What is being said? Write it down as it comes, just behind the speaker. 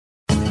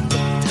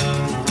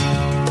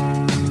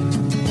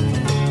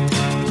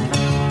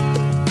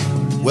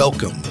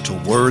Welcome to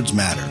Words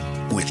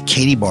Matter with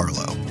Katie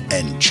Barlow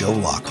and Joe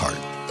Lockhart.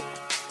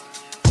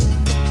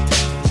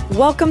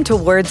 Welcome to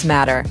Words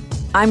Matter.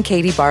 I'm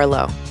Katie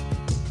Barlow.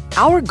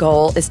 Our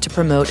goal is to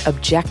promote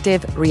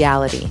objective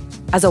reality.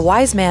 As a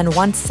wise man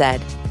once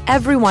said,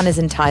 everyone is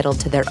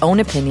entitled to their own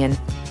opinion,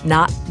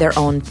 not their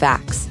own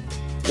facts.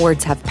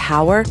 Words have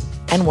power,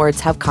 and words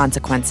have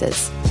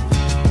consequences.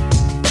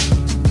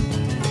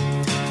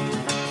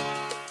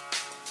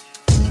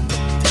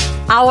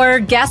 Our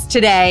guest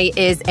today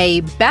is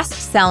a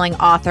best-selling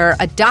author,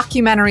 a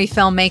documentary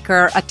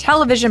filmmaker, a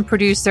television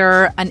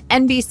producer, an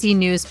NBC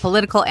News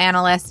political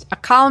analyst, a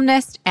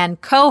columnist,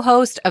 and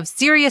co-host of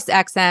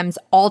SiriusXM's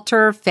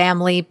Alter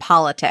Family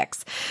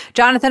Politics.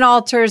 Jonathan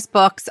Alter's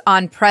books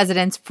on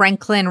Presidents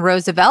Franklin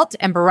Roosevelt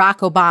and Barack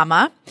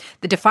Obama,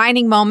 The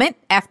Defining Moment,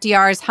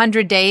 FDR's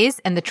 100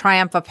 Days and the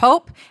Triumph of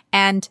Hope,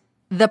 and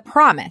The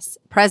Promise,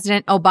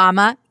 President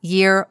Obama,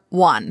 Year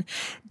One,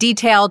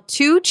 detailed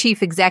two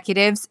chief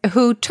executives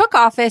who took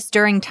office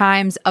during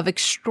times of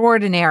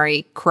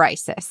extraordinary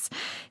crisis.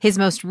 His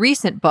most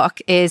recent book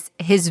is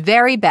his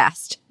very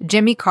best,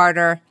 Jimmy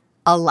Carter,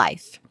 A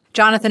Life.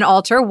 Jonathan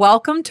Alter,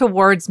 welcome to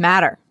Words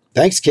Matter.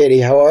 Thanks,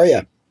 Katie. How are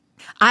you?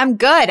 I'm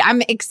good.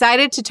 I'm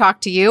excited to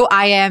talk to you.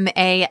 I am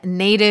a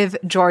native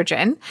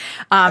Georgian,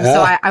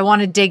 so I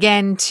want to dig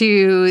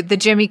into the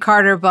Jimmy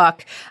Carter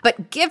book.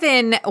 But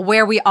given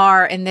where we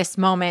are in this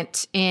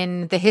moment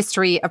in the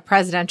history of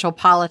presidential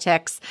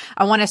politics,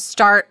 I want to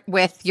start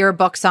with your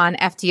books on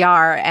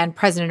FDR and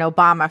President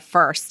Obama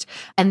first,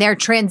 and their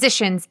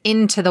transitions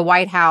into the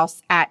White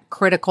House at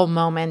critical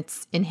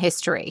moments in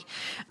history.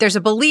 There's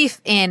a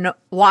belief in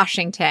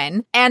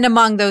Washington and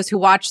among those who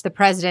watch the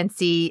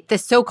presidency, the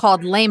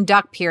so-called lame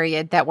duck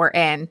period that we're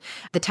in,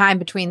 the time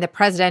between the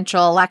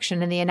presidential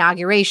election and the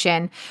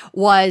inauguration,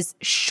 was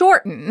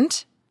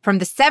shortened from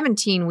the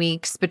 17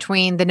 weeks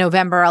between the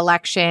November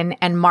election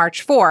and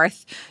March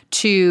 4th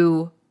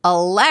to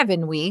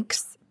 11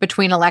 weeks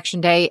between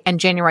Election Day and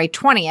January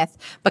 20th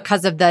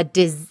because of the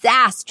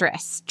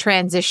disastrous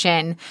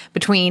transition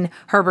between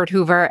Herbert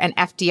Hoover and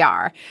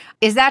FDR.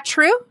 Is that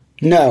true?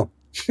 No.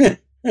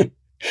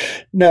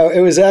 No,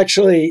 it was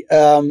actually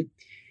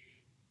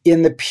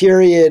in the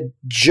period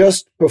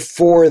just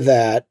before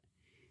that,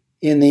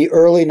 in the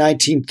early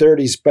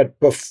 1930s, but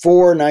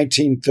before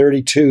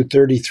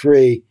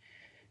 1932-33,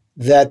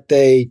 that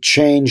they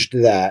changed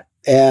that.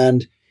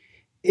 And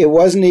it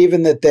wasn't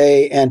even that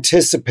they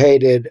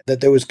anticipated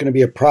that there was going to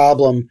be a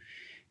problem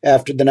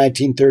after the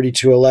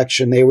 1932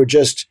 election. They were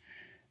just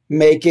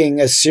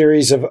making a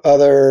series of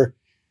other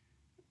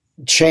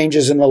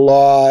changes in the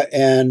law,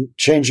 and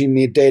changing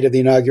the date of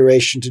the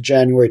inauguration to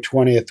January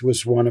 20th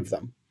was one of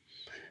them.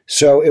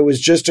 So it was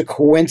just a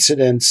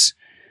coincidence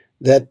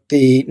that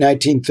the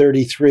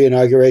 1933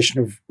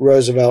 inauguration of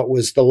Roosevelt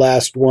was the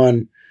last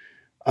one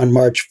on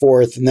March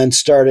 4th. And then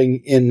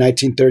starting in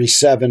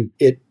 1937,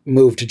 it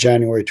moved to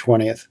January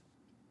 20th.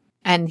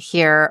 And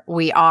here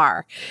we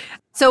are.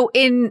 So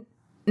in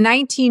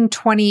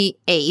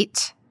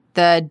 1928,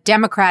 the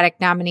Democratic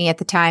nominee at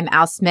the time,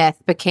 Al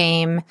Smith,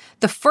 became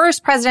the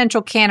first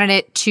presidential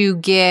candidate to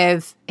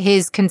give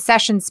his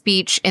concession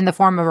speech in the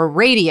form of a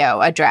radio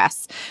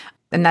address.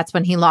 And that's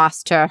when he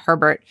lost to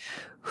Herbert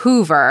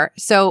Hoover.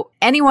 So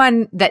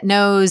anyone that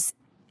knows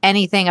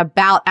anything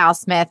about Al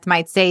Smith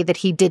might say that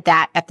he did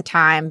that at the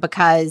time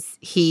because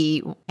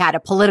he had a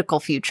political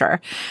future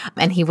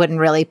and he wouldn't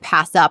really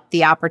pass up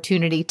the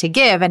opportunity to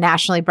give a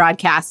nationally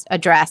broadcast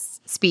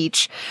address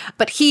speech.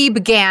 But he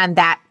began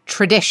that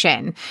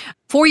tradition.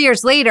 4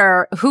 years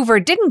later, Hoover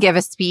didn't give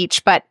a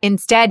speech, but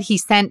instead he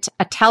sent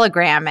a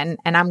telegram. And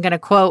I'm going to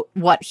quote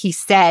what he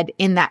said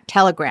in that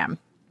telegram.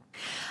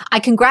 I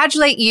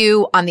congratulate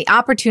you on the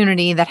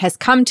opportunity that has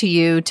come to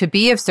you to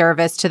be of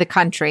service to the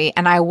country,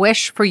 and I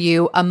wish for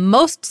you a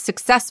most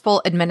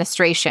successful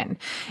administration.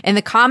 In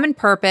the common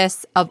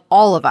purpose of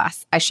all of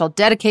us, I shall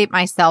dedicate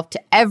myself to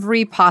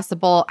every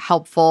possible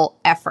helpful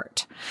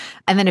effort.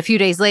 And then a few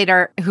days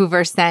later,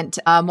 Hoover sent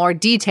a more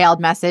detailed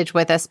message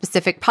with a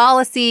specific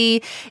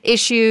policy,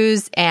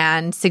 issues,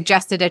 and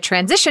suggested a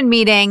transition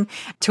meeting,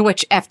 to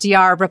which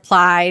FDR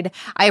replied,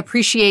 I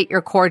appreciate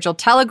your cordial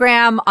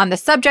telegram on the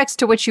subjects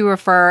to which you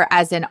refer,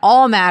 as in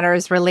all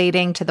matters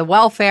relating to the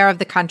welfare of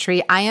the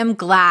country, I am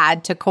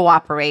glad to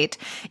cooperate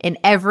in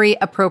every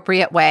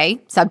appropriate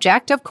way,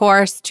 subject, of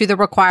course, to the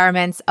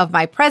requirements of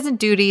my present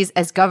duties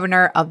as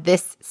governor of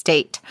this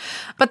state.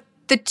 But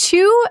the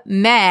two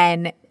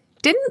men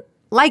didn't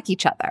like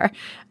each other.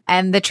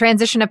 And the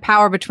transition of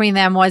power between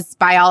them was,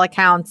 by all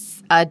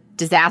accounts, a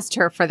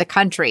disaster for the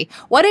country.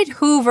 What did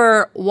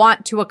Hoover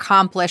want to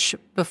accomplish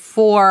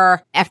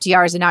before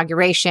FDR's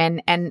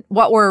inauguration, and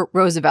what were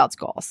Roosevelt's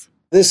goals?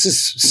 This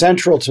is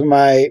central to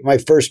my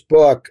first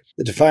book,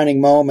 The Defining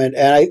Moment.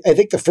 And I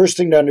think the first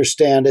thing to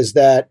understand is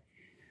that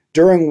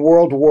during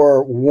World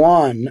War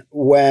I,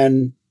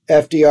 when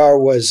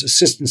FDR was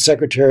Assistant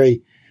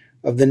Secretary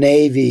of the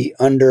Navy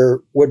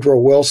under Woodrow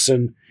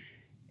Wilson,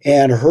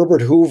 and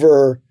Herbert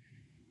Hoover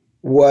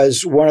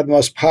was one of the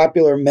most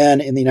popular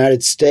men in the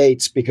United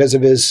States because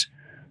of his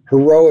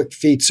heroic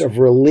feats of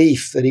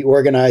relief that he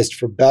organized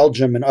for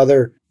Belgium and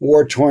other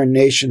war-torn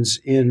nations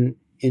in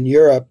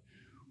Europe,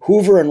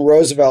 Hoover and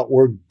Roosevelt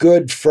were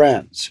good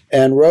friends.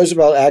 And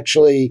Roosevelt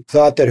actually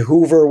thought that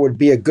Hoover would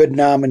be a good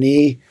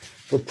nominee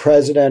for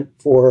president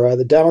for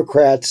the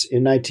Democrats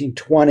in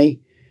 1920.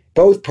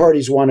 Both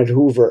parties wanted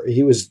Hoover.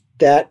 He was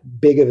that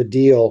big of a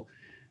deal.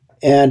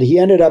 And he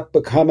ended up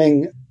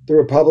becoming the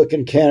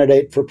Republican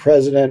candidate for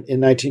president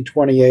in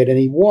 1928, and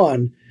he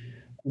won.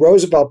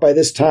 Roosevelt, by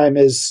this time,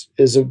 is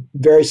a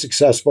very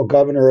successful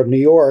governor of New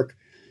York,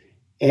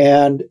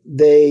 and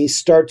they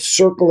start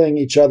circling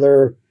each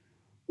other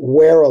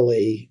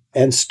warily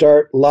and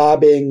start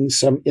lobbing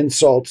some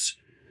insults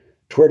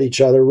toward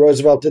each other.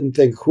 Roosevelt didn't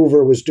think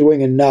Hoover was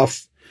doing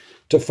enough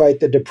to fight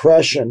the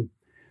Depression.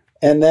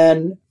 And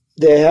then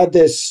they had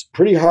this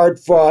pretty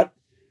hard-fought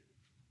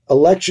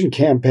election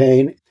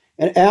campaign.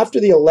 And after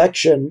the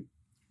election,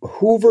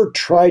 Hoover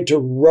tried to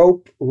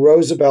rope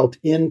Roosevelt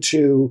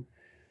into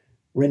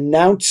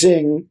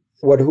renouncing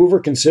what Hoover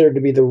considered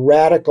to be the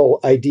radical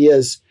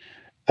ideas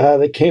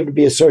that came to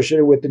be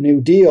associated with the New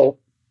Deal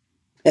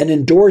and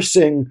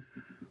endorsing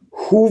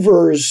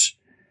Hoover's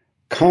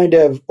kind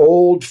of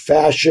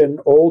old-fashioned,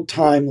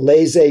 old-time,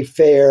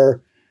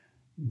 laissez-faire,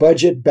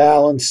 budget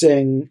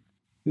balancing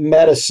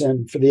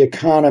medicine for the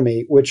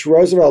economy, which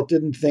Roosevelt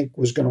didn't think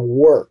was going to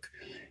work.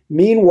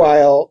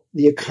 Meanwhile,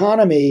 the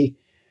economy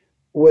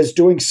was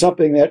doing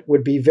something that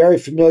would be very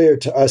familiar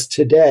to us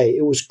today.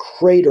 It was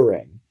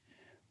cratering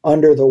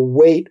under the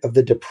weight of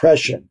the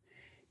Depression.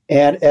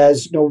 And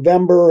as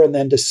November and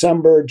then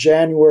December,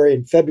 January,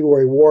 and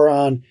February wore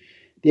on,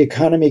 the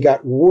economy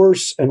got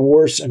worse and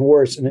worse and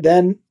worse. And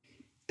then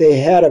they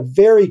had a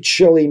very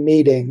chilly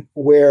meeting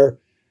where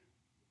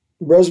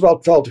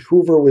Roosevelt felt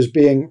Hoover was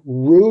being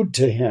rude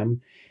to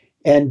him.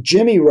 And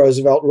Jimmy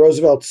Roosevelt,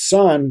 Roosevelt's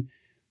son,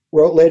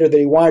 wrote later that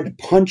he wanted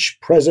to punch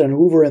President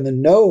Hoover in the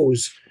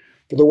nose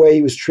for the way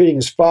he was treating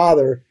his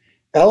father.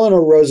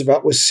 Eleanor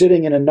Roosevelt was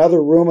sitting in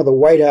another room of the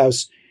White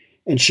House,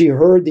 and she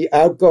heard the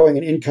outgoing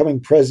and incoming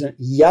president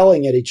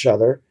yelling at each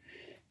other.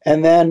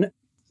 And then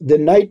the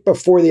night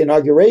before the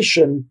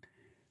inauguration,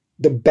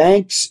 the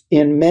banks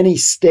in many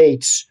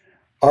states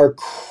are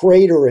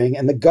cratering,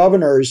 and the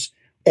governors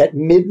at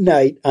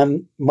midnight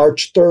on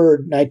March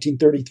 3rd,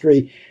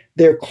 1933,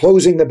 they're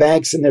closing the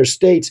banks in their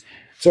states.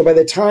 So by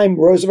the time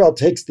Roosevelt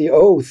takes the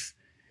oath,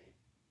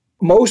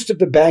 most of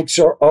the banks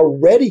are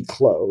already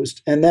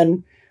closed. And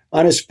then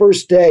on his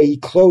first day, he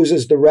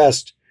closes the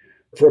rest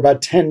for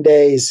about 10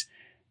 days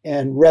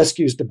and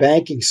rescues the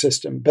banking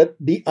system. But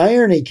the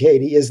irony,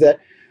 Katie, is that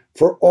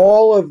for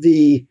all of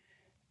the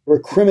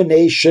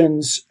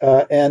recriminations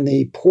and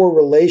the poor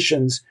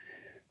relations,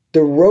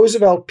 the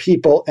Roosevelt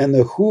people and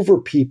the Hoover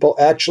people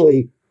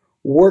actually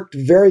worked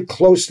very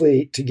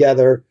closely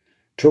together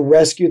to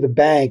rescue the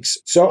banks.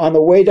 So on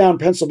the way down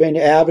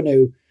Pennsylvania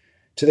Avenue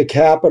to the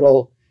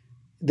Capitol,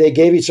 they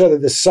gave each other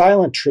the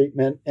silent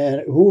treatment,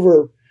 and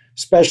Hoover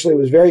especially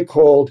was very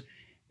cold,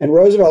 and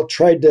Roosevelt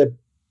tried to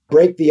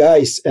break the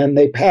ice, and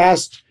they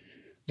passed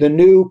the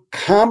new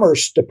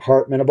Commerce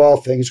Department, of all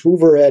things.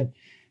 Hoover had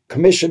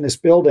commissioned this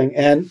building,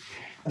 and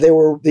there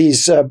were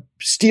these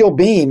steel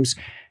beams,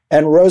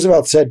 and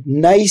Roosevelt said,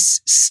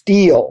 "Nice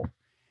steel."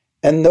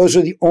 And those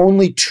are the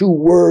only two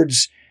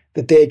words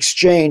that they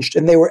exchanged,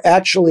 and they were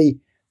actually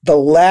the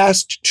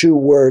last two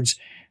words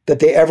that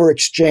they ever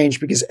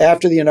exchanged, because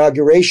after the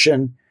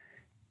inauguration,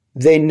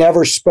 they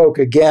never spoke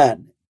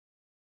again.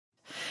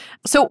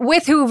 So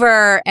with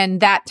Hoover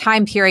and that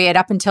time period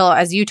up until,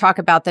 as you talk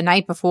about, the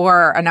night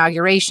before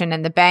inauguration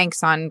and the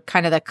banks on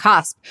kind of the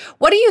cusp,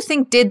 what do you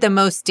think did the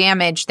most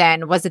damage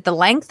then? Was it the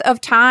length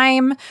of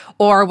time,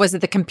 or was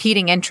it the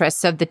competing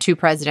interests of the two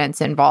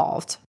presidents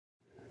involved?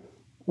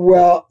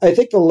 Well, I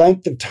think the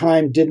length of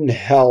time didn't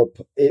help.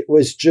 It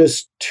was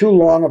just too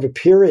long of a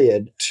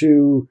period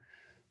to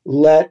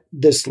let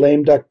this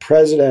lame duck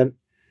president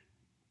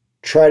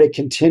try to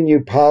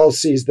continue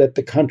policies that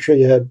the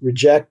country had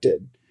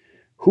rejected.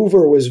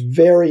 Hoover was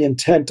very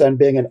intent on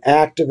being an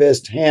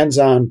activist,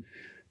 hands-on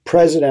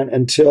president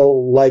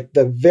until like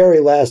the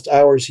very last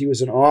hours he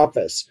was in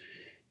office.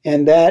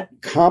 And that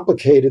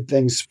complicated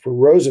things for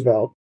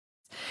Roosevelt.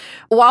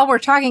 While we're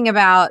talking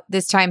about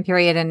this time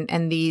period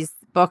and these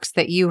books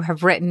that you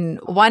have written,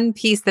 one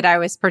piece that I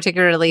was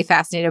particularly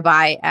fascinated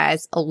by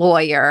as a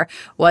lawyer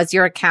was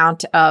your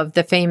account of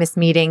the famous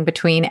meeting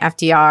between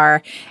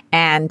FDR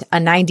and a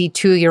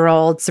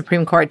 92-year-old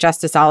Supreme Court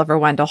Justice Oliver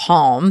Wendell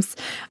Holmes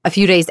a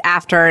few days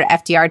after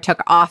FDR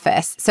took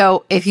office.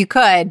 So if you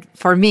could,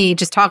 for me,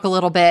 just talk a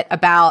little bit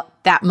about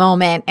that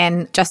moment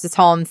and Justice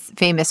Holmes'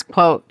 famous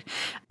quote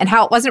and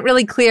how it wasn't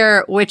really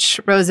clear which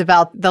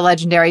Roosevelt, the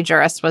legendary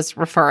jurist, was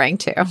referring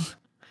to.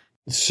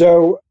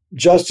 So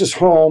Justice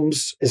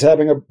Holmes is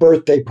having a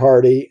birthday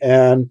party,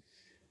 and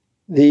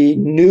the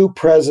new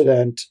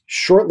president,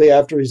 shortly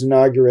after he's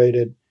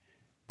inaugurated,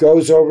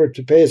 goes over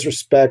to pay his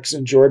respects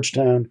in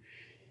Georgetown.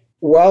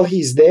 While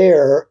he's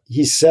there,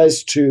 he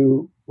says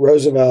to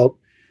Roosevelt,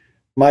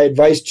 "My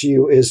advice to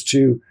you is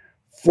to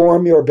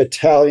form your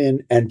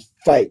battalion and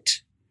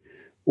fight."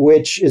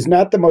 which is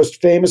not the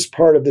most famous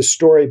part of this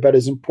story, but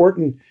is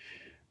important,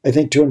 I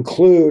think, to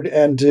include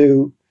and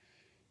to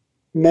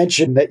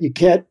mention that you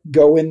can't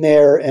go in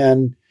there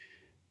and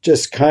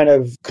just kind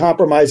of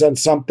compromise on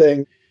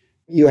something.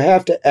 You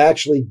have to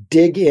actually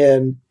dig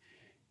in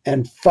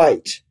and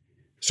fight.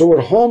 So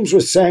what Holmes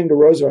was saying to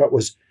Roosevelt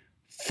was,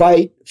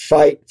 fight,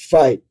 fight,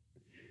 fight.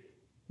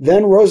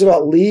 Then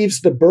Roosevelt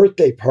leaves the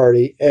birthday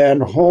party,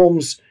 and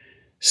Holmes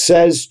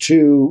says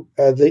to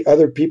the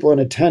other people in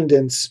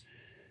attendance,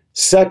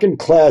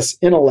 second-class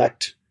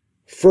intellect,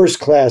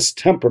 first-class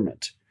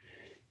temperament.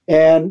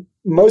 And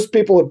most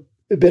people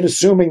have been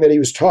assuming that he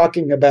was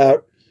talking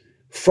about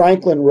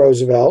Franklin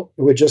Roosevelt,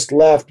 who had just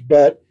left,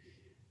 but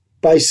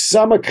by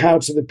some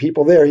accounts of the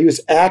people there, he was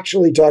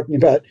actually talking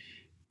about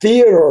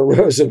Theodore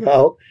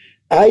Roosevelt.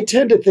 I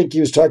tend to think he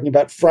was talking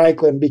about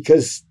Franklin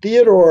because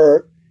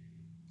Theodore,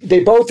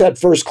 they both had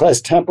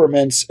first-class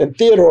temperaments, and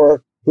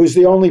Theodore, who's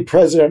the only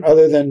president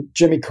other than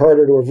Jimmy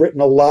Carter to have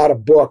written a lot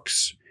of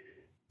books,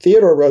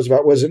 Theodore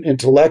Roosevelt was an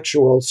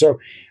intellectual. So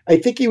I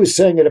think he was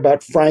saying it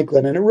about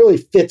Franklin, and it really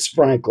fits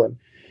Franklin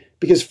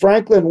because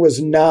Franklin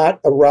was not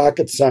a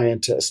rocket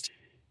scientist.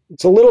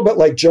 It's a little bit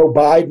like Joe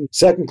Biden,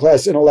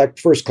 second-class intellect,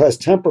 first-class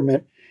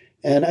temperament.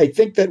 And I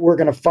think that we're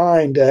going to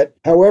find that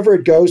however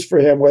it goes for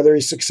him, whether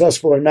he's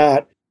successful or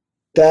not,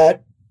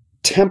 that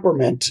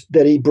temperament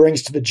that he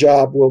brings to the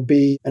job will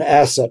be an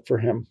asset for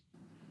him.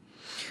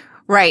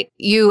 Right.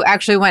 You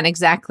actually went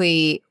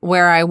exactly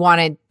where I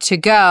wanted to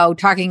go,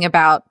 talking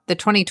about the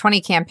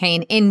 2020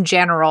 campaign in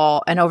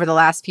general. And over the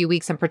last few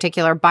weeks in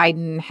particular,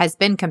 Biden has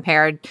been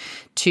compared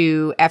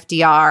to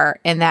FDR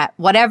in that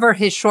whatever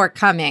his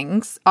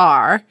shortcomings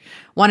are,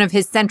 one of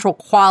his central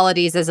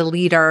qualities as a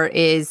leader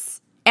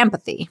is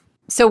empathy.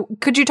 So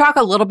could you talk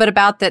a little bit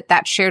about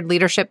that shared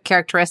leadership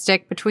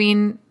characteristic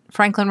between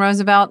Franklin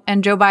Roosevelt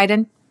and Joe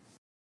Biden?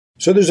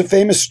 So there's a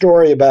famous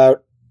story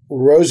about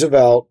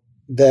Roosevelt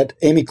that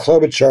Amy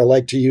Klobuchar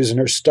liked to use in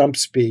her stump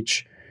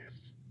speech,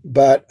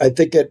 but I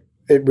think it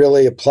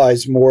really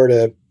applies more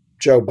to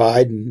Joe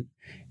Biden.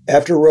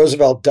 After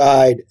Roosevelt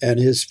died and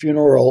his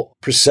funeral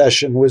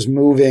procession was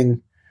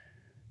moving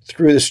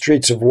through the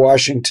streets of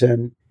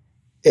Washington,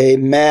 a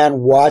man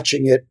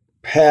watching it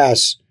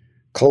pass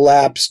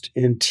collapsed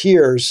in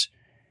tears,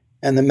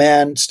 and the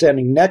man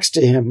standing next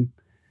to him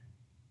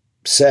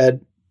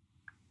said,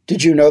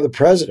 "Did you know the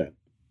president?"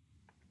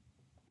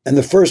 And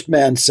the first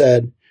man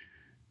said,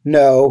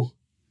 "No,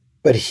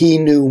 but he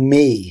knew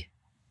me."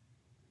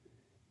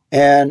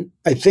 And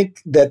I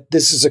think that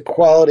this is a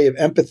quality of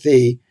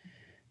empathy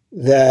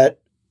that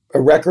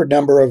a record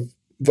number of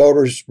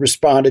voters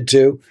responded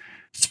to,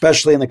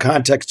 especially in the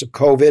context of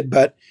COVID,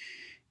 but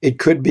it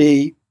could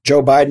be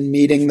Joe Biden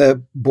meeting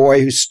the boy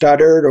who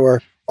stuttered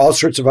or all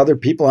sorts of other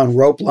people on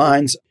rope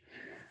lines.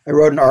 I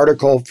wrote an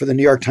article for the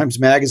New York Times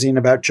Magazine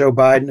about Joe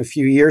Biden a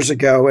few years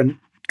ago and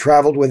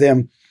traveled with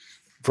him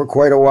for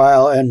quite a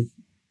while. And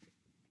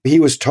he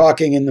was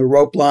talking in the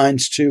rope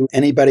lines to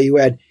anybody who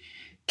had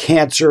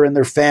cancer in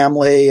their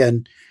family.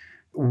 And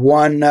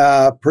one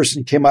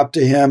person came up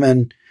to him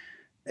and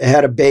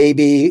had a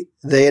baby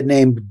they had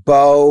named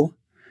Bo.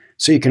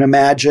 So you can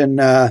imagine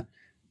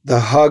the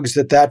hugs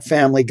that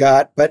family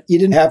got. But you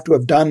didn't have to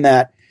have done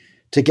that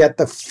to get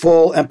the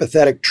full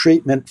empathetic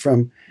treatment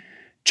from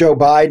Joe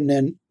Biden.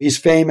 And he's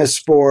famous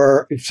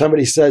for, if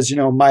somebody says,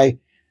 my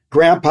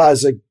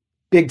grandpa's a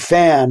big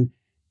fan,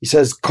 he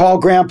says, "Call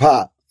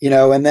grandpa,"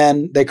 and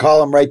then they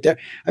call him right there.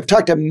 I've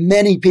talked to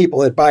many people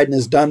that Biden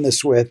has done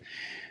this with.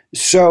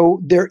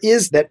 So there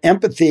is that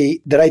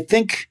empathy that I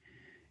think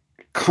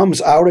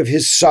comes out of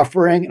his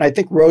suffering. And I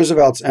think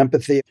Roosevelt's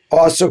empathy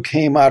also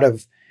came out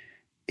of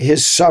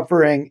his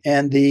suffering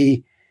and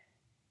the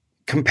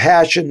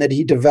compassion that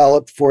he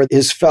developed for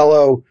his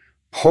fellow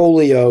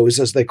polios,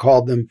 as they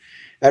called them,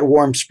 at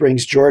Warm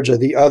Springs, Georgia,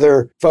 the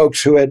other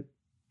folks who had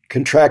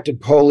contracted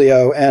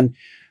polio. And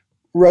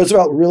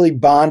Roosevelt really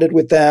bonded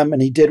with them,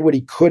 and he did what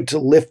he could to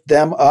lift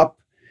them up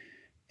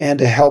and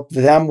to help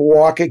them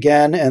walk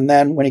again. And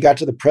then when he got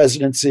to the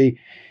presidency,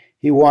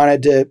 he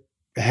wanted to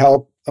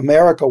help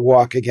America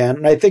walk again.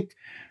 And I think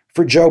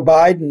for Joe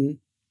Biden,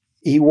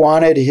 he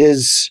wanted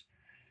his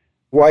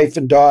wife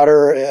and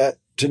daughter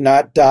to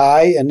not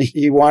die, and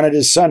he wanted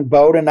his son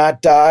Bo to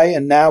not die,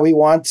 and now he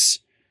wants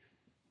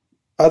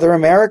other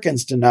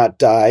Americans to not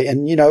die.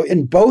 And,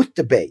 in both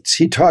debates,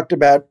 he talked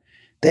about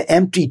the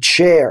empty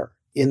chair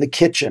in the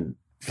kitchen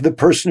for the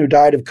person who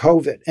died of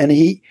COVID. And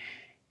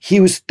he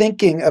was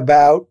thinking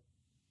about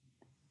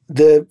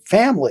the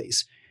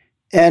families.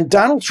 And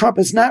Donald Trump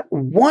has not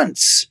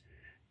once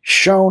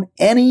shown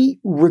any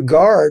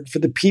regard for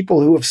the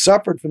people who have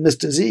suffered from this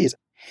disease.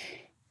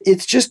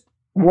 It's just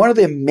one of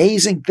the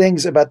amazing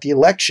things about the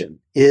election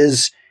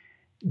is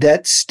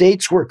that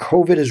states where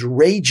COVID is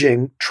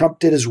raging, Trump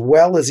did as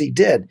well as he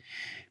did.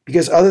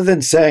 Because other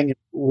than saying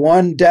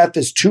one death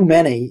is too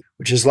many,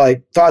 which is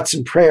like thoughts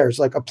and prayers,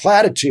 like a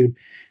platitude,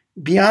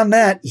 beyond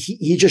that,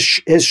 he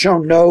just has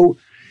shown no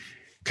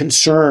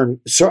concern.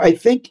 So I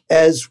think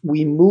as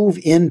we move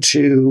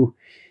into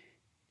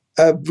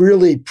a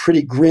really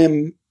pretty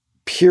grim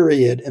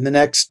period, in the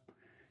next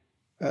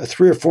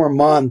 3 or 4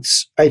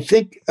 months, I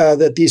think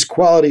that these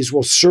qualities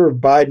will serve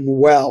Biden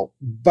well.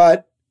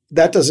 But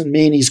that doesn't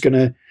mean he's going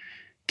to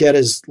get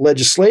his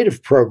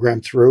legislative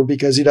program through,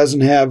 because he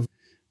doesn't have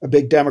a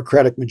big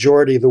Democratic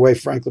majority the way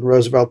Franklin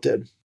Roosevelt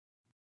did.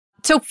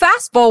 So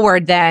fast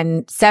forward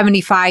then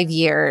 75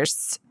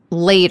 years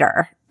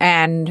later,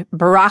 and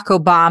Barack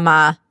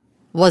Obama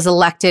was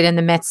elected in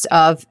the midst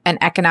of an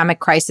economic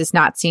crisis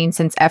not seen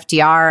since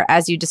FDR,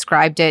 as you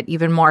described it,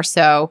 even more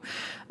so.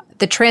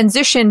 The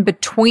transition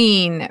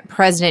between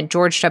President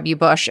George W.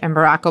 Bush and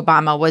Barack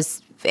Obama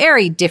was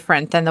very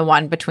different than the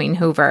one between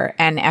Hoover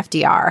and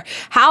FDR.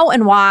 How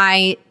and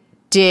why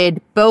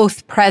did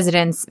both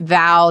presidents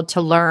vow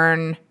to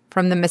learn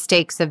from the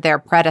mistakes of their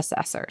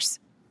predecessors?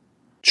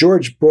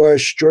 George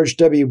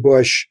W.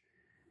 Bush,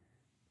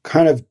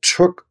 kind of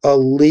took a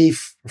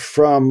leaf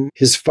from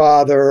his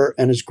father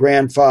and his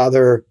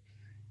grandfather.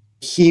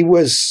 He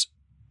was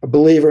a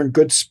believer in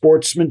good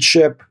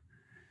sportsmanship.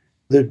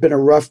 There'd been a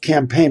rough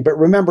campaign. But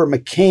remember,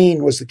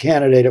 McCain was the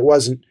candidate. It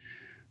wasn't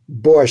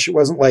Bush. It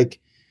wasn't like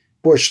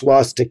Bush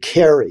lost to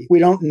Kerry. We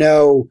don't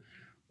know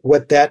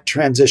what that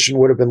transition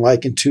would have been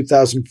like in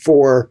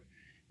 2004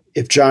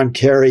 if John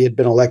Kerry had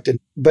been elected.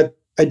 But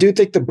I do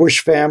think the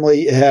Bush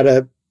family had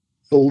a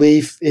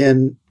belief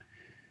in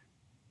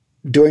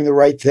doing the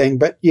right thing.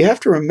 But you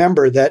have to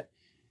remember that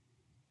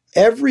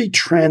every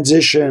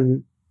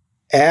transition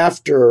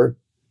after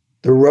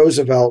the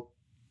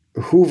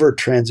Roosevelt-Hoover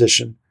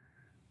transition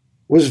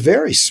was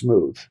very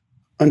smooth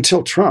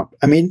until Trump.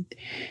 I mean,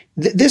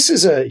 this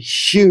is a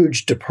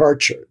huge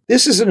departure.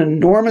 This is an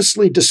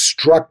enormously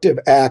destructive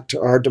act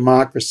to our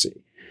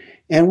democracy,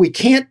 and we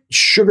can't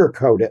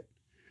sugarcoat it.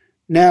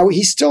 Now,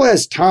 he still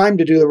has time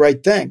to do the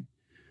right thing.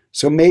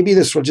 So maybe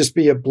this will just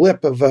be a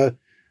blip of a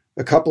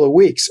couple of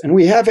weeks. And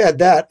we have had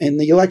that in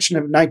the election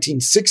of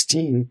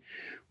 1916,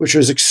 which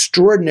was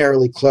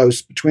extraordinarily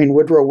close between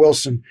Woodrow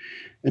Wilson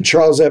and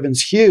Charles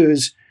Evans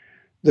Hughes.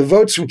 The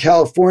votes from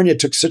California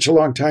took such a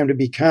long time to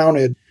be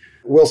counted.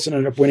 Wilson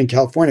ended up winning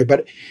California,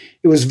 but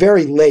it was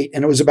very late.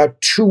 And it was about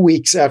 2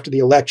 weeks after the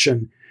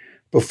election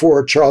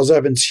before Charles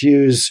Evans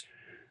Hughes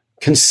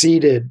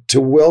conceded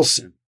to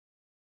Wilson.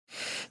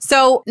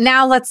 So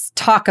now let's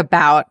talk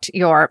about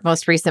your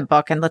most recent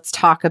book, and let's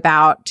talk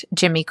about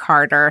Jimmy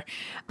Carter.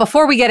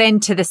 Before we get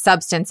into the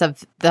substance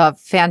of the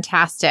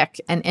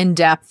fantastic and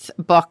in-depth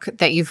book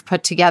that you've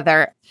put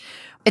together,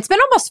 it's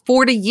been almost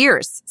 40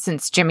 years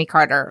since Jimmy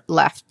Carter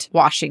left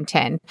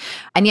Washington,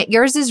 and yet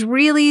yours is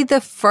really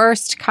the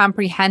first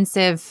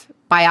comprehensive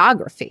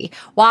biography.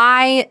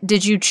 Why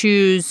did you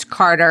choose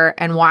Carter,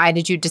 and why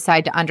did you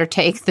decide to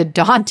undertake the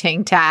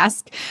daunting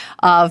task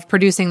of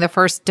producing the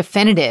first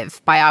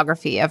definitive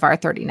biography of our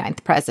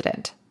 39th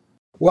president?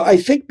 Well, I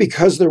think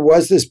because there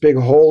was this big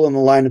hole in the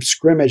line of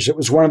scrimmage, it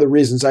was one of the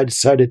reasons I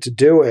decided to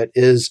do it.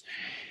 Is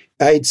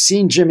I had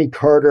seen Jimmy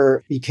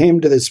Carter. He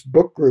came to this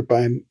book group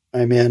I'm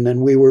in,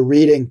 and we were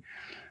reading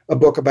a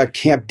book about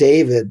Camp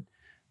David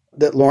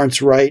that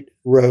Lawrence Wright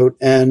wrote.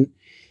 And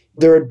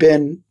there had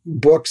been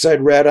books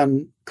I'd read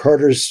on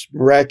Carter's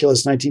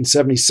miraculous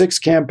 1976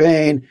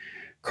 campaign,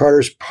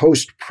 Carter's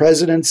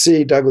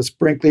post-presidency. Douglas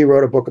Brinkley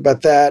wrote a book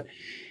about that.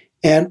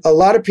 And a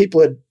lot of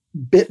people had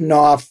bitten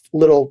off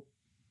little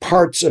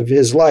parts of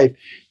his life.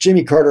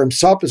 Jimmy Carter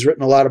himself has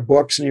written a lot of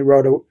books, and he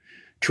wrote a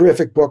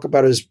terrific book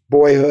about his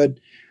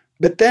boyhood.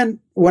 But then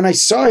when I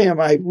saw him,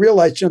 I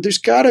realized, there's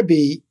got to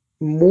be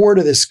more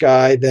to this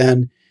guy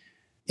than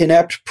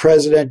inept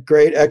president,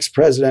 great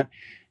ex-president,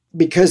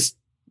 because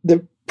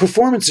the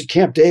performance at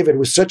Camp David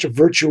was such a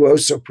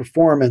virtuoso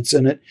performance,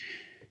 and it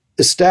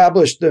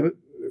established the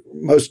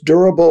most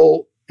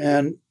durable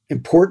and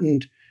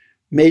important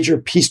major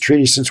peace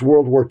treaty since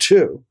World War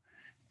II.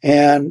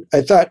 And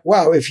I thought,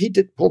 wow, if he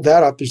pulled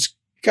that off, there's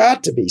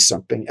got to be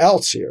something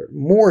else here,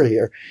 more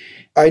here.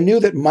 I knew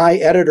that my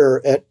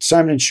editor at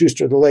Simon &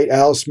 Schuster, the late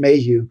Alice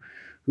Mayhew,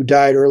 who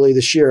died early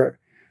this year,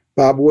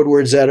 Bob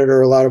Woodward's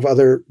editor, a lot of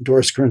other,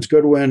 Doris Kearns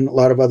Goodwin, a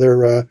lot of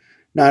other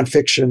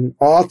nonfiction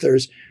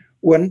authors,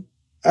 when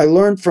I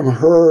learned from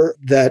her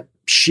that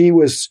she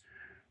was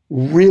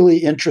really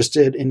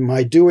interested in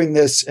my doing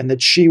this, and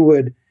that she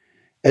would,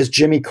 as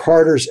Jimmy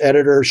Carter's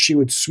editor, she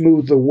would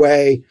smooth the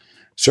way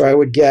so I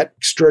would get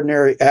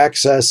extraordinary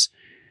access.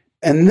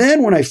 And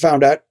then when I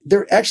found out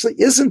there actually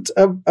isn't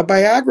a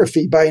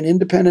biography by an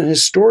independent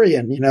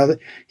historian,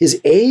 his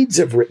aides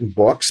have written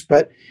books,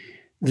 but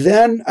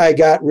then I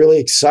got really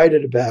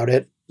excited about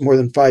it more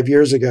than 5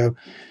 years ago,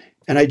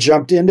 and I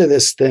jumped into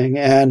this thing.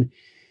 And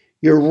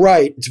you're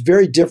right, it's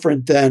very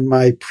different than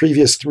my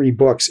previous 3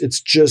 books.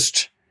 It's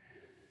just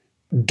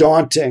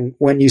daunting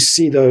when you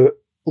see the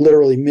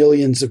literally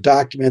millions of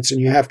documents, and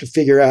you have to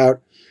figure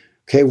out,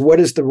 okay, what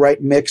is the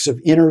right mix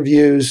of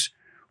interviews,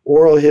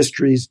 oral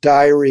histories,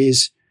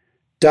 diaries,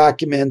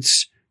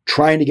 documents,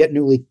 trying to get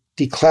newly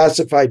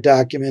declassified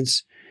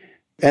documents,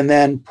 and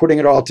then putting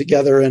it all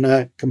together in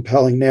a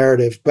compelling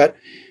narrative. But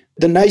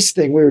the nice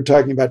thing, we were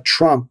talking about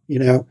Trump,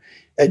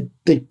 I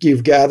think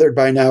you've gathered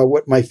by now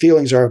what my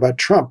feelings are about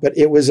Trump, but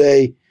it was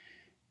a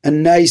a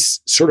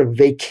nice sort of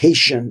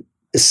vacation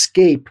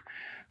escape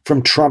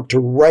from Trump to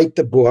write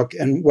the book.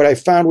 And what I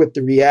found with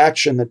the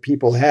reaction that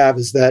people have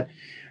is that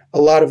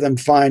a lot of them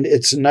find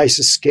it's a nice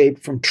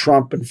escape from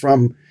Trump and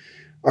from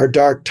our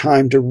dark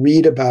time to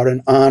read about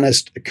an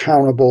honest,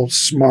 accountable,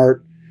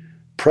 smart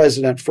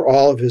president for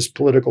all of his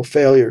political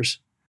failures.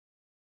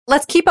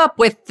 Let's keep up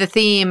with the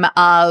theme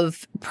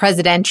of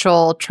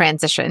presidential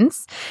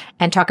transitions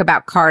and talk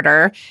about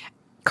Carter.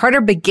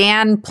 Carter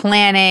began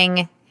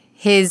planning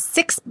his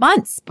 6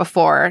 months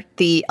before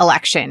the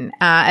election.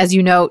 As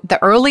you know,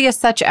 the earliest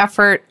such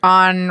effort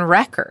on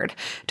record.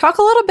 Talk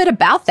a little bit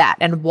about that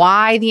and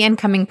why the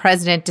incoming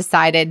president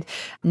decided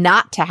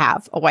not to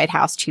have a White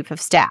House chief of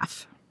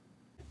staff.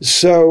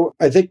 So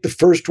I think the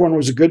first one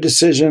was a good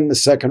decision. The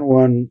second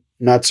one,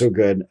 not so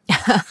good.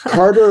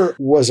 Carter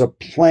was a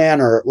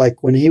planner.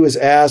 Like when he was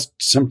asked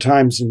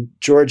sometimes in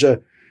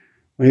Georgia,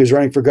 when he was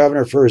running for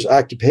governor for his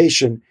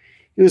occupation,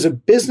 he was a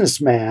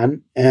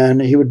businessman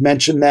and he would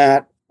mention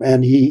that.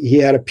 And he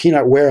had a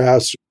peanut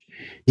warehouse.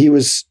 He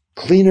was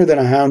cleaner than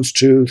a hound's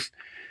tooth,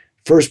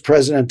 first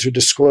president to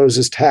disclose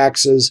his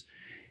taxes.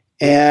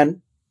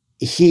 And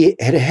he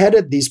had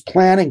headed these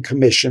planning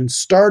commissions,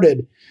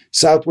 started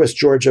Southwest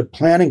Georgia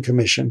Planning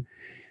Commission.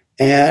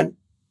 And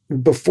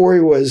before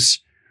he was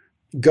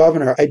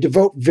governor, I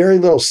devote very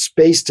little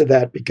space to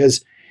that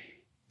because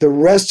the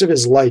rest of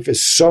his life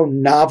is so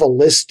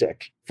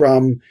novelistic,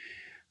 from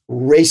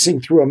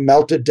racing through a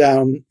melted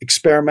down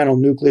experimental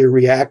nuclear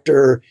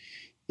reactor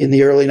in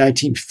the early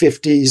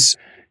 1950s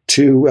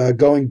to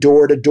going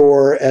door to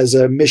door as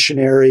a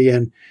missionary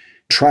and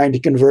trying to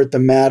convert the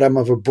madam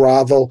of a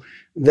brothel,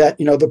 that,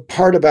 the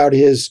part about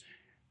his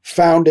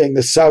founding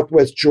the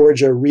Southwest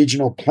Georgia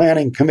Regional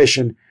Planning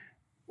Commission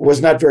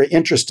was not very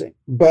interesting.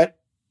 But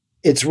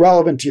it's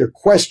relevant to your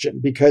question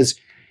because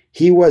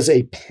he was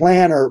a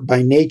planner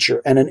by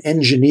nature and an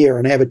engineer.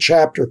 And I have a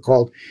chapter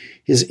called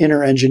His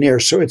Inner Engineer.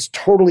 So it's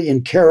totally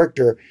in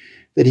character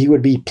that he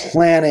would be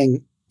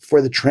planning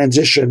for the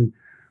transition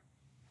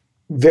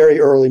very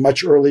early,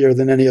 much earlier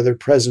than any other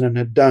president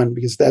had done,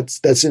 because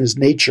that's in his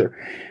nature.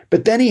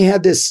 But then he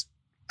had this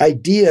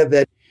idea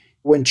that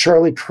when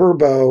Charlie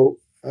Curbo,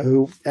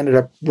 who ended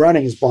up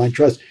running his blind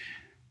trust,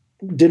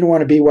 didn't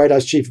want to be White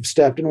House chief of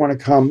staff, didn't want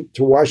to come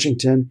to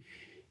Washington,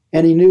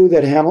 and he knew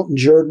that Hamilton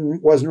Jordan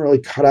wasn't really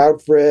cut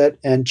out for it,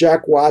 and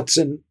Jack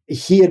Watson,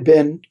 he had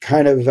been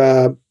kind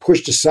of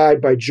pushed aside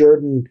by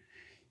Jordan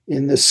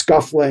in the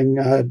scuffling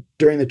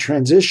during the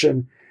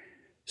transition.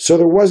 So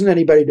there wasn't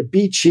anybody to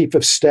be chief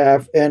of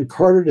staff, and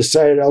Carter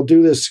decided, I'll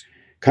do this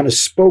kind of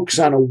spokes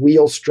on a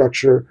wheel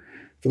structure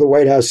for the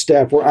White House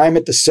staff where I'm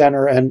at the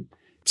center and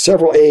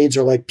several aides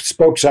are like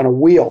spokes on a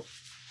wheel.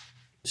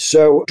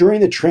 So during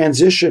the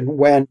transition,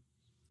 when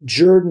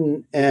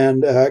Jordan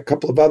and a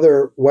couple of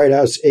other White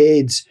House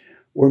aides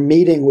were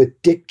meeting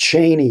with Dick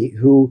Cheney,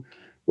 who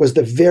was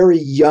the very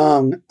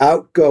young,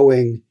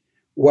 outgoing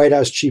White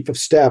House chief of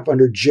staff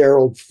under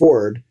Gerald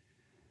Ford,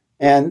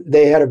 and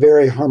they had a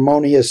very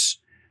harmonious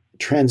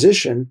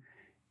transition,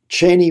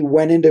 Cheney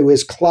went into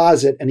his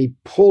closet and he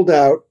pulled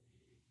out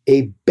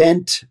a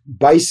bent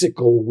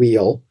bicycle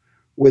wheel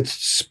with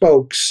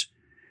spokes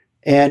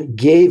and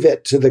gave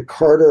it to the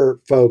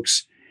Carter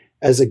folks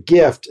as a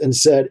gift and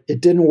said,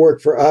 it didn't work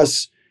for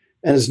us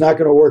and it's not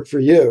going to work for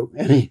you.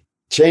 And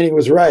Cheney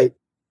was right.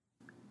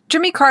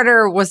 Jimmy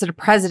Carter was the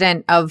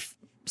president of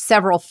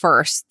several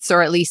firsts,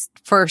 or at least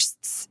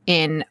firsts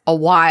in a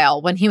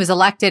while. When he was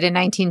elected in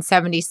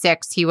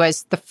 1976, he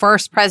was the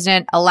first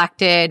president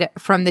elected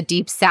from the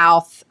Deep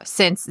South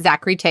since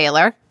Zachary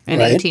Taylor in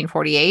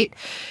 1848.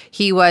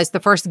 He was the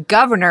first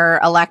governor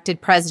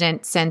elected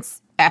president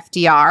since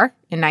FDR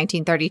in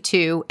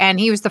 1932. And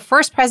he was the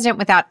first president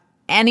without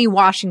any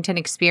Washington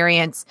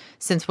experience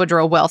since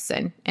Woodrow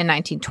Wilson in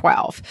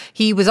 1912.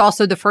 He was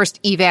also the first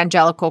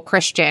evangelical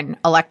Christian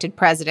elected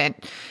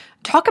president.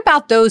 Talk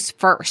about those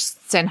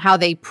firsts and how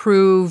they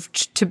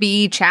proved to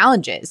be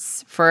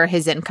challenges for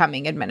his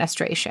incoming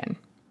administration.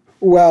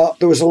 Well,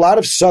 there was a lot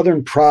of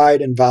Southern pride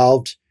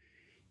involved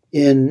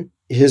in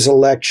his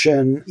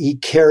election. He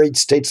carried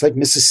states like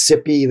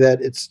Mississippi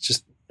that it's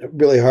just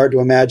really hard to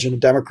imagine a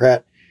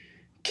Democrat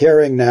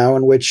carrying now,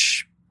 in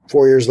which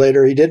 4 years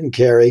later he didn't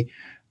carry.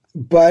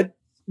 But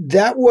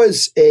that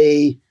was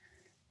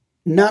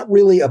not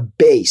really a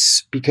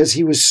base, because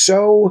he was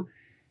so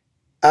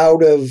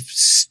out of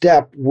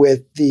step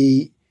with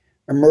the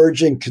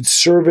emerging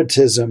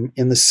conservatism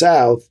in the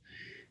South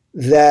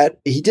that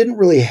he didn't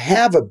really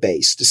have a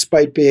base,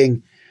 despite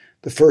being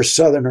the first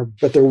Southerner.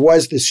 But there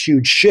was this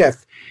huge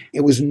shift.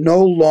 It was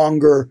no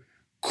longer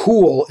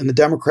cool in the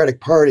Democratic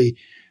Party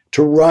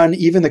to run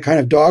even the kind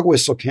of dog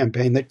whistle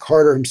campaign that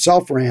Carter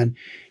himself ran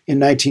in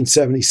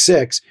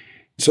 1976.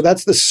 So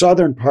that's the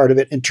Southern part of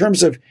it. In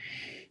terms of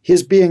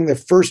his being the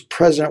first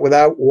president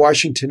without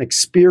Washington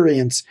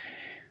experience,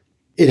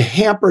 it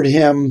hampered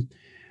him,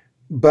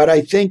 but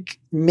I think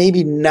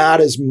maybe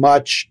not as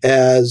much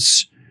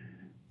as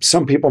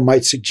some people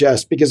might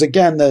suggest. Because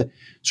again, the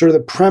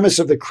premise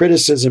of the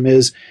criticism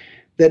is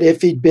that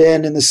if he'd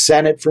been in the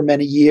Senate for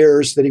many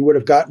years, that he would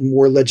have gotten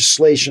more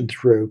legislation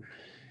through.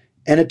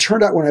 And it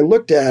turned out when I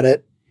looked at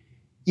it,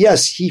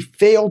 yes, he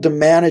failed to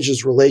manage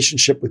his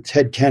relationship with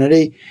Ted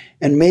Kennedy.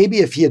 And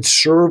maybe if he had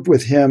served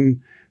with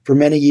him for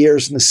many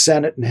years in the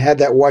Senate and had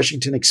that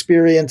Washington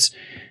experience,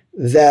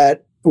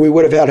 that we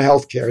would have had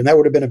health care. And that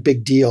would have been a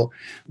big deal.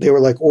 They were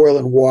like oil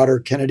and water,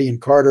 Kennedy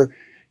and Carter.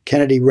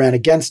 Kennedy ran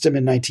against him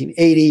in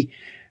 1980.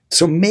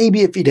 So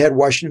maybe if he'd had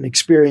Washington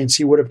experience,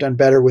 he would have done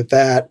better with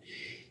that.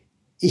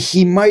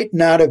 He might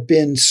not have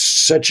been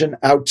such an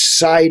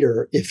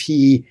outsider if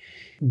he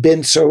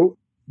been so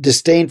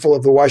disdainful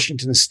of the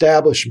Washington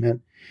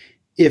establishment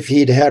if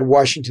he'd had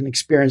Washington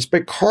experience.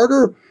 But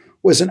Carter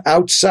was an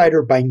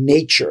outsider by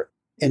nature.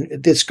 And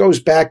this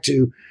goes back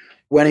to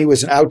when he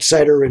was an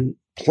outsider in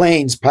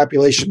Plains,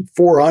 population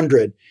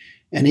 400,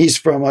 and he's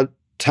from a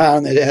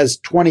town that has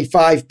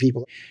 25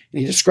 people.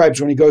 And he describes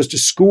when he goes to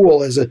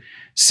school as a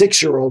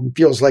 6-year-old and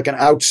feels like an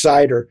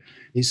outsider.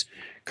 He's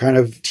kind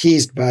of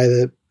teased by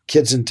the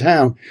kids in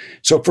town.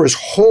 So for his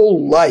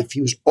whole life,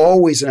 he was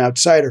always an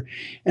outsider.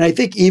 And I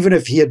think even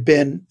if he had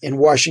been in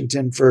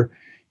Washington for,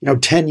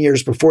 10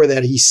 years before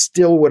that, he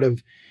still would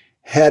have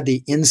had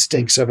the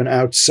instincts of an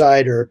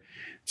outsider.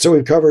 So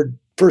we've covered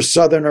first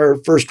Southerner,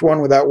 first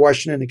one without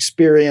Washington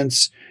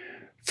experience,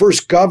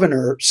 first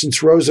governor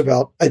since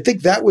Roosevelt. I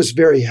think that was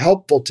very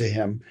helpful to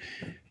him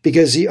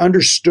because he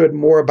understood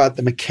more about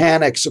the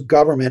mechanics of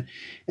government,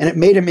 and it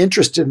made him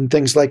interested in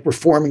things like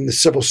reforming the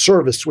civil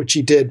service, which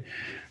he did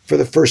for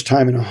the first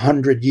time in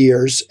 100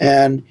 years.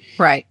 And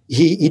right.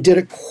 He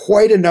did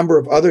quite a number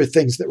of other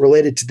things that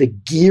related to the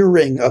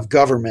gearing of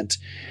government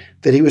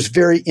that he was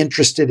very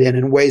interested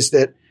in ways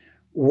that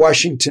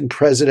Washington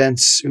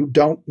presidents who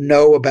don't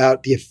know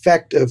about the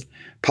effect of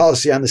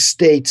policy on the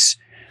states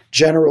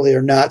generally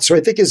are not. So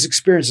I think his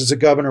experience as a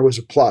governor was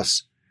a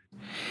plus.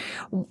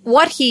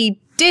 What he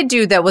did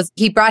do, though, was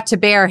he brought to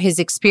bear his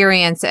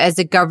experience as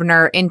a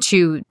governor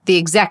into the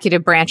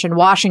executive branch in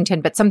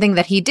Washington. But something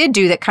that he did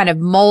do that kind of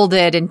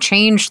molded and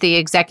changed the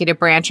executive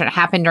branch, and it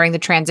happened during the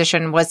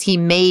transition, was he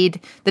made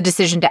the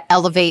decision to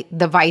elevate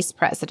the vice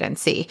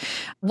presidency.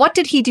 What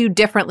did he do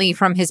differently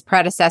from his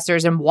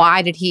predecessors, and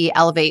why did he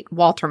elevate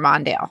Walter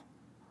Mondale?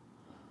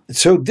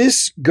 So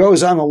this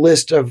goes on the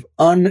list of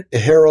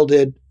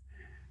unheralded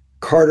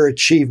Carter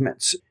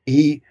achievements.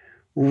 He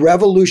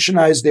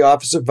revolutionized the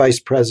office of vice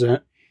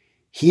president.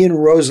 He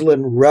and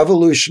Rosalind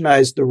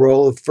revolutionized the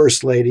role of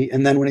first lady.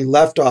 And then when he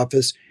left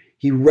office,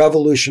 he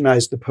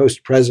revolutionized the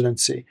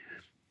post-presidency.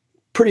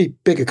 Pretty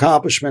big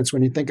accomplishments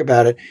when you think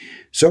about it.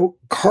 So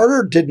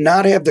Carter did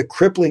not have the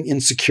crippling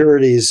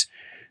insecurities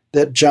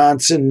that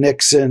Johnson,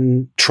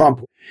 Nixon,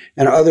 Trump,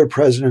 and other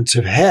presidents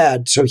have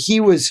had. So he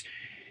was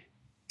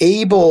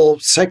able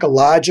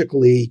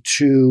psychologically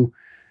to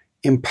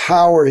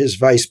empower his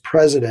vice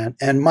president.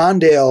 And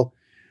Mondale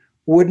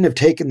wouldn't have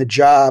taken the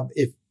job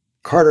if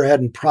Carter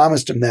hadn't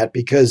promised him that,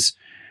 because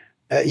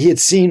he had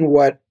seen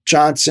what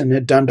Johnson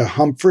had done to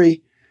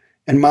Humphrey,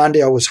 and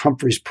Mondale was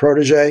Humphrey's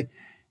protege,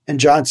 and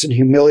Johnson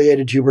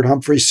humiliated Hubert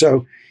Humphrey,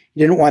 so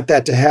he didn't want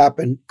that to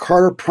happen.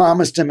 Carter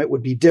promised him it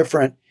would be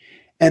different,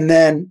 and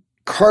then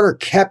Carter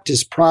kept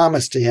his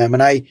promise to him,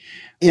 and I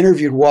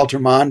interviewed Walter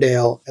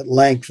Mondale at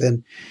length,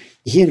 and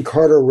he and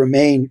Carter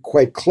remained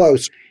quite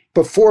close.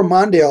 Before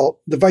Mondale,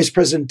 the vice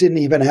president didn't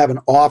even have an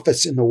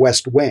office in the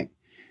West Wing.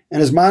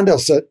 And as Mondale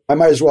said, I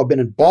might as well have been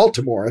in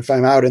Baltimore if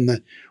I'm out in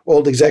the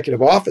old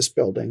executive office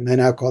building, they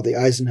now call the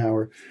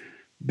Eisenhower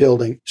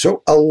building.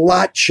 So a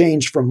lot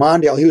changed for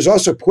Mondale. He was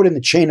also put in the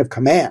chain of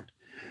command.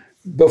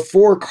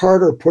 Before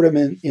Carter put him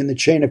in the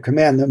chain of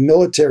command, the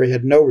military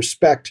had no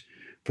respect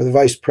for the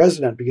vice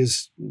president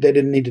because they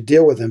didn't need to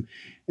deal with him.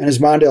 And as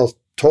Mondale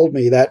told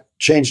me, that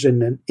changed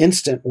in an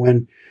instant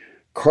when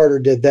Carter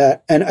did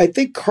that. And I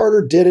think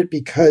Carter did it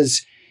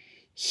because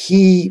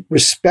he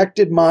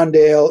respected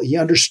Mondale. He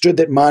understood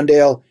that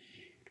Mondale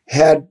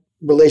had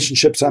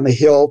relationships on the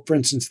Hill, for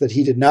instance, that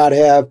he did not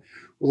have,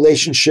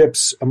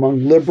 relationships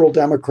among liberal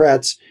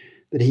Democrats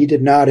that he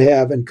did not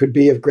have and could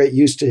be of great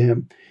use to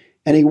him.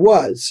 And he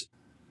was.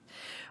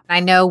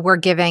 I know we're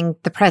giving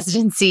the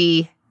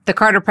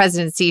Carter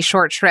presidency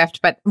short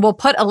shrift, but we'll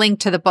put a link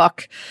to the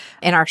book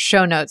in our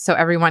show notes so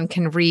everyone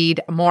can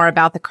read more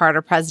about the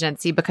Carter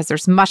presidency, because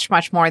there's much,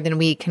 much more than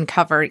we can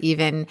cover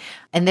even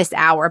in this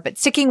hour. But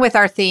sticking with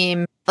our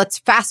theme, let's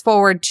fast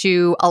forward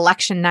to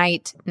election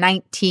night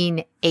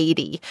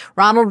 1980.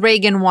 Ronald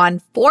Reagan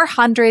won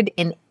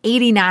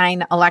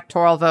 489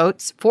 electoral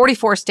votes,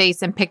 44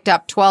 states, and picked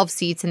up 12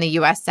 seats in the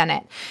U.S.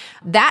 Senate.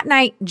 That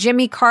night,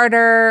 Jimmy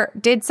Carter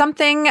did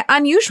something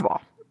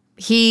unusual.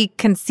 He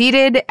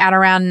conceded at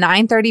around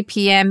 9:30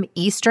 p.m.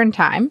 Eastern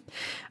Time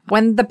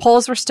when the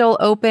polls were still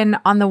open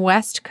on the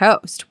West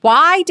Coast.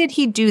 Why did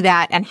he do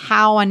that, and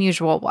how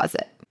unusual was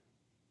it?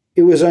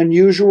 It was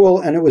unusual,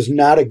 and it was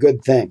not a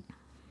good thing.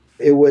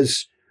 It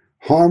was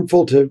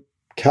harmful to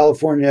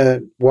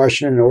California,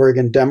 Washington, and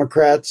Oregon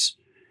Democrats.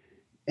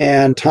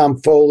 And Tom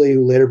Foley,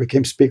 who later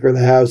became Speaker of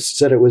the House,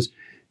 said it was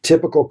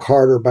typical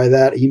Carter. By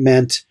that, he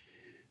meant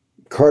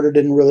Carter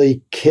didn't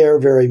really care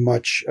very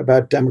much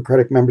about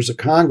Democratic members of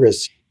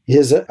Congress.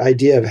 His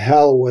idea of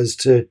hell was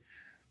to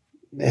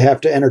have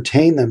to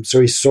entertain them.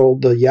 So he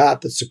sold the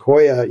yacht, the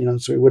Sequoia,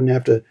 so he wouldn't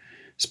have to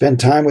spend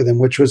time with him,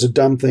 which was a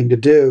dumb thing to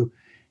do.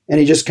 And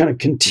he just kind of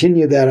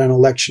continued that on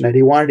election night.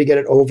 He wanted to get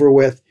it over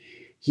with.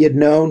 He had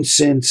known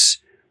since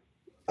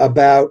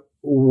about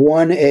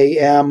 1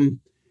 a.m.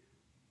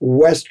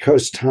 West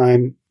Coast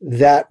time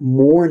that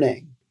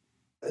morning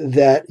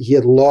that he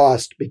had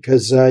lost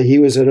because he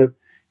was at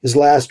his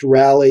last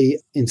rally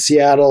in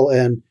Seattle,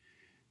 and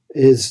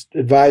his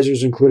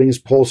advisors, including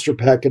his pollster,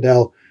 Pat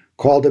Goodell,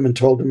 called him and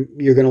told him,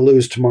 "You're going to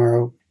lose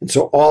tomorrow." And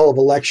so all of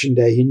election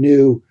day, he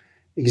knew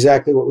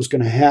exactly what was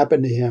going to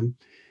happen to him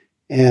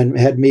and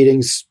had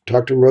meetings,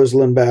 talked to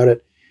Rosalind about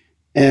it.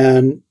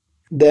 And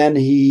then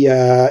he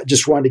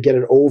just wanted to get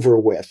it over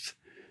with.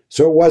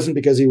 So it wasn't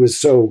because he was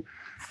so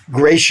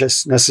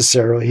gracious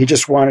necessarily. He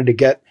just wanted to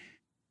get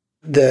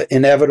the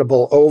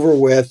inevitable over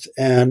with.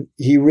 And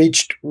he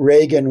reached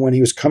Reagan when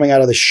he was coming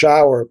out of the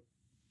shower.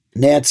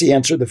 Nancy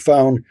answered the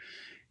phone,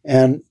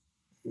 and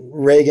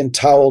Reagan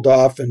toweled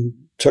off and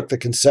took the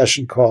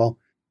concession call.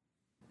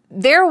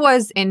 There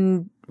was,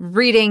 in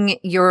reading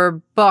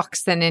your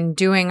books and in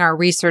doing our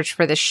research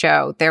for the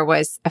show, there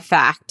was a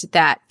fact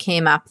that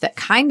came up that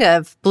kind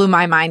of blew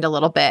my mind a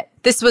little bit.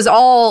 This was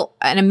all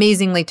an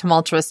amazingly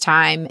tumultuous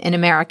time in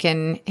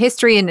American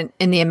history and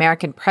in the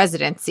American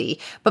presidency.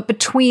 But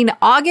between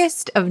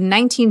August of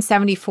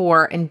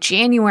 1974 and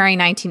January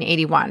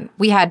 1981,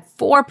 we had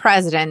 4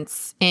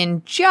 presidents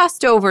in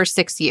just over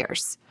 6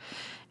 years.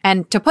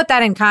 And to put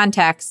that in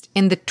context,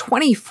 in the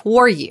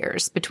 24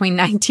 years between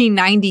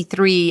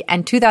 1993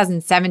 and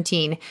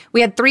 2017,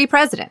 we had 3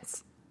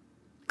 presidents: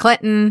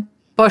 Clinton,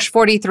 Bush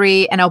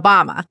 43, and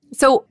Obama.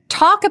 So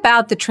talk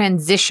about the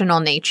transitional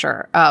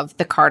nature of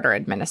the Carter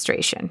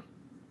administration.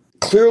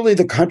 Clearly,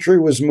 the country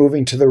was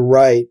moving to the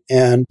right,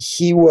 and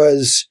he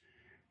was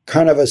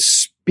kind of a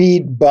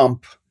speed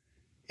bump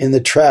in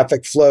the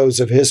traffic flows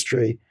of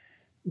history.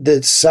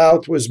 The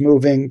South was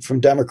moving from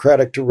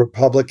Democratic to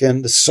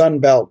Republican. The Sun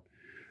Belt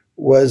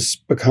was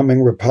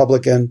becoming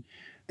Republican.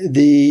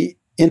 The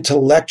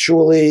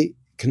intellectually,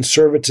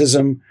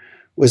 conservatism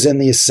was in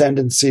the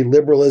ascendancy.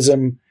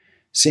 Liberalism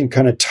seemed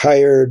kind of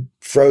tired,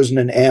 frozen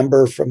in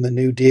amber from the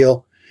New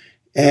Deal.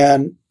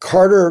 And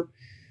Carter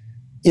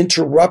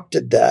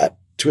interrupted that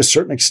to a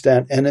certain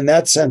extent, and in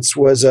that sense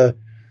was a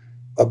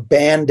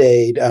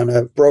Band-Aid on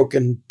a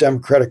broken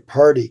Democratic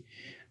Party.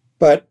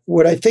 But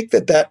what I think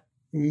that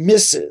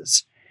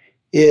misses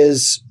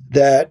is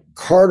that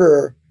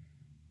Carter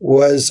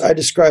was, I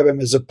describe him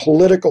as a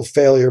political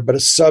failure, but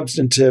a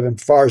substantive and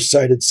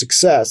far-sighted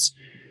success.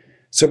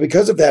 So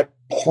because of that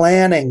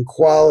planning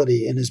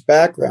quality in his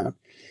background,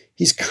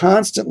 he's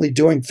constantly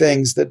doing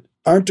things that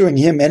aren't doing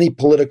him any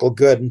political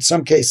good, in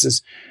some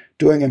cases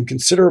doing him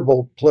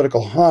considerable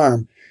political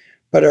harm,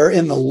 but are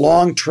in the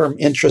long-term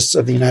interests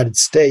of the United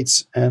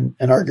States and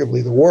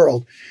arguably the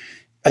world.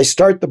 I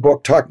start the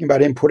book talking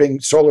about him putting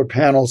solar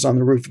panels on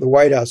the roof of the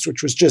White House,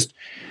 which was just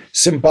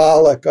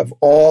symbolic of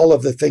all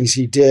of the things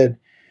he did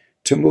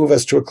to move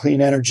us to a clean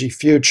energy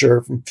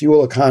future, from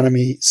fuel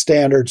economy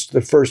standards to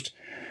the first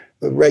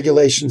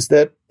regulations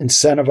that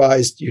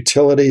incentivized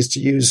utilities to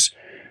use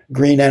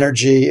green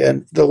energy.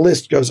 And the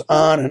list goes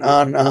on and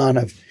on and on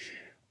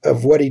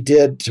of what he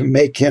did to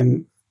make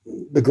him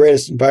the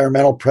greatest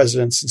environmental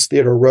president since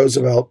Theodore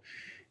Roosevelt.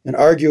 And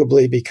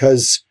arguably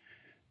because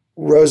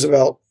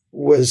Roosevelt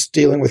was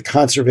dealing with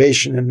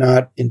conservation and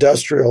not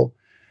industrial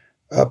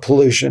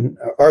pollution,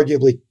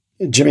 arguably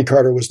Jimmy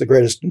Carter was the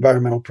greatest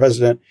environmental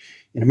president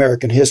in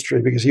American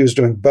history because he was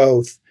doing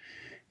both.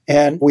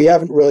 And we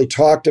haven't really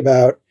talked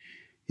about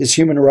his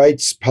human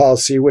rights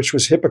policy, which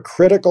was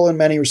hypocritical in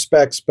many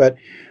respects, but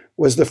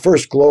was the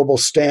first global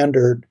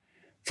standard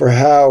for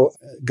how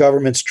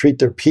governments treat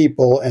their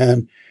people.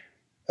 And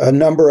a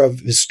number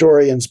of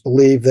historians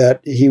believe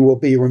that he will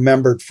be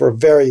remembered for a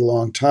very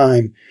long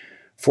time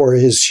for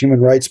his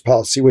human rights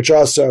policy, which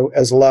also,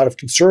 as a lot of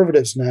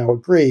conservatives now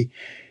agree,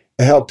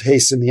 helped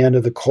hasten the end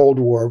of the Cold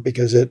War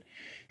because it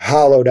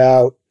hollowed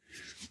out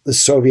the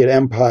Soviet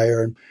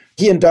Empire. And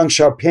he and Deng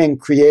Xiaoping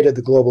created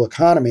the global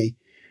economy,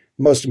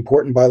 most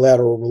important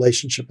bilateral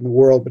relationship in the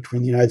world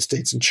between the United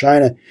States and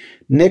China.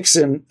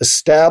 Nixon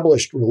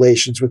established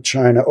relations with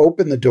China,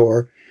 opened the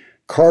door.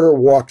 Carter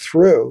walked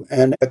through.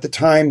 And at the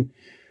time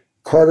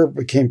Carter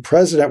became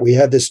president, we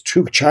had this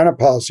two-China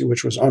policy,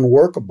 which was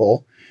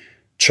unworkable.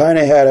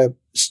 China had a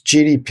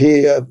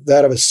GDP of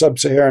that of a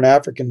sub-Saharan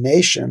African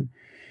nation,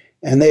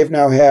 and they've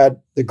now had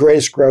the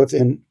greatest growth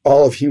in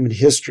all of human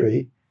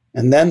history,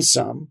 and then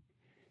some.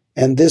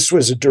 And this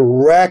was a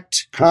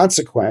direct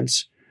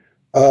consequence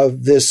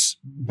of this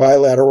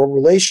bilateral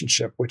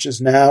relationship, which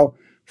is now,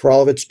 for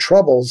all of its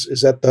troubles,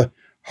 is at the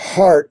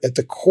heart, at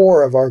the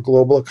core of our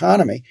global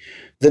economy.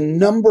 The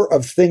number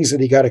of things that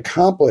he got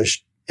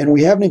accomplished, and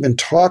we haven't even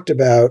talked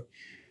about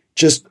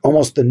just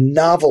almost the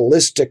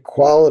novelistic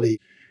quality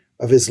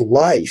of his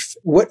life.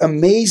 What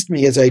amazed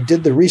me as I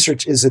did the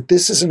research is that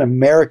this is an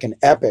American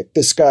epic.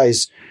 This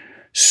guy's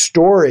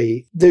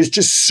story. There's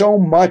just so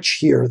much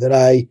here that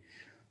I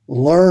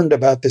learned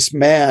about this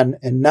man,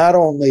 and not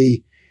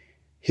only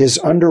his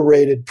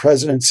underrated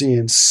presidency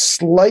and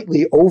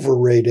slightly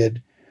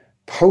overrated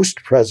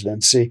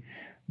post-presidency,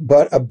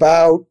 but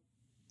about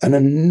an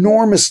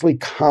enormously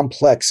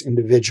complex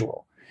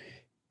individual.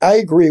 I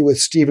agree with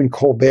Stephen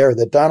Colbert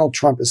that Donald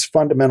Trump is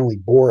fundamentally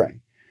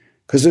boring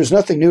because there's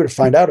nothing new to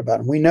find out about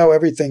him. We know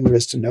everything there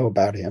is to know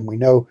about him. We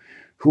know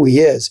who he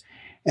is.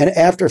 And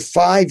after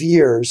 5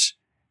 years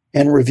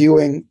and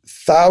reviewing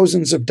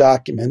thousands of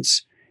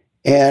documents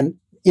and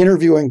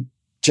interviewing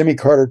Jimmy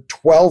Carter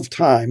 12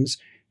 times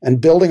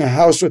and building a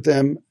house with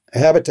him, a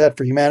Habitat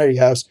for Humanity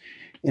house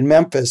in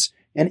Memphis,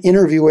 and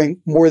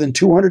interviewing more than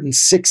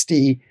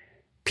 260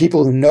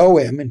 people who know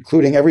him,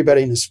 including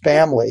everybody in his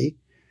family,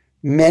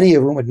 many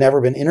of whom had never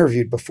been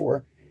interviewed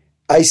before,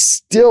 I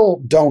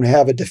still don't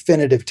have a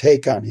definitive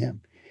take on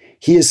him.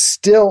 He is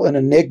still an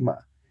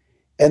enigma.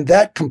 And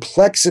that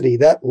complexity,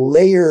 that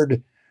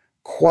layered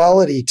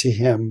quality to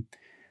him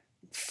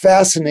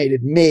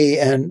fascinated me,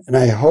 and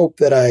I hope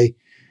that I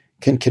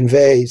can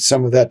convey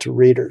some of that to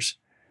readers.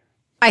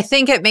 I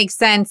think it makes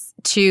sense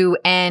to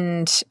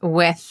end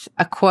with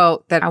a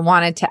quote that I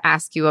wanted to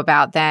ask you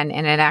about then,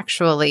 and it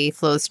actually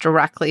flows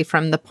directly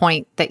from the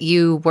point that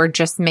you were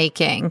just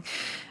making.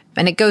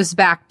 And it goes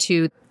back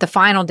to the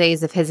final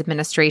days of his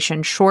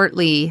administration,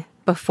 shortly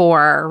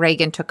before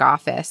Reagan took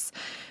office.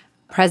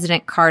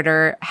 President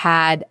Carter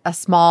had a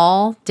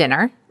small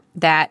dinner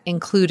that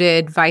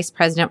included Vice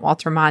President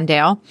Walter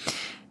Mondale,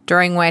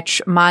 during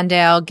which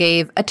Mondale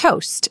gave a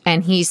toast.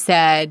 And he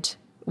said,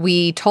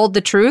 "We told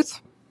the truth.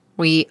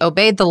 We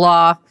obeyed the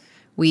law.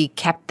 We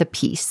kept the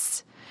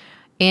peace."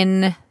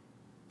 In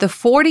the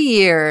 40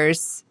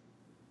 years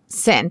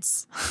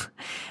since,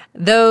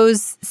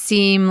 those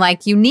seem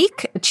like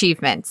unique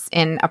achievements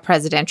in a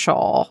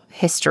presidential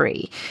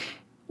history.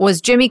 Was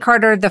Jimmy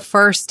Carter the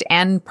first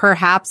and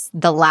perhaps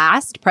the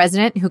last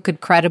president who could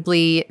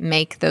credibly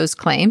make those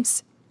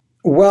claims?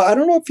 Well, I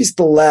don't know if he's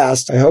the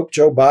last. I hope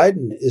Joe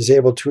Biden is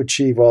able to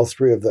achieve all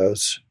three of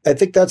those. I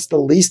think that's the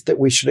least that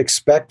we should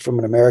expect from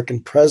an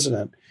American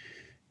president.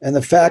 And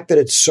the fact that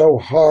it's so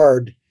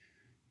hard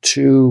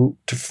to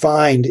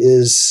find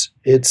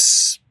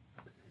it's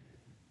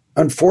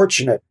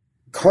unfortunate.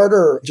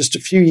 Carter, just a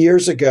few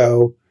years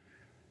ago,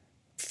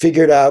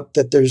 figured out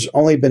that there's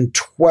only been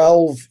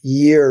 12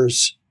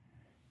 years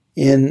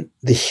in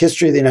the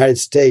history of the United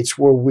States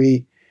where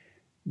we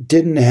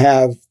didn't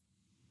have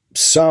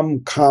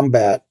some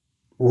combat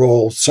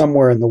role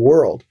somewhere in the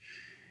world.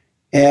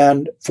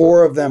 And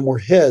 4 of them were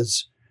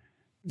his.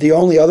 The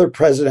only other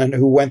president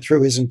who went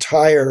through his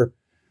entire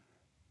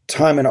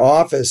time in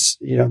office,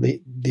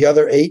 the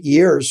other 8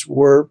 years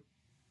were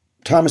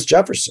Thomas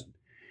Jefferson.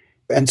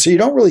 And so you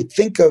don't really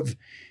think of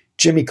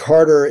Jimmy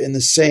Carter in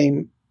the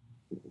same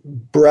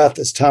breath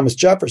as Thomas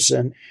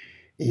Jefferson.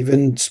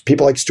 Even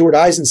people like Stuart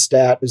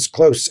Eisenstadt, his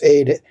close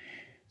aide,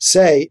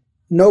 say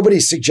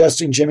nobody's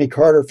suggesting Jimmy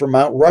Carter for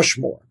Mount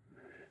Rushmore.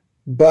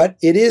 But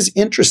it is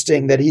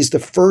interesting that he's the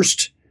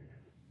first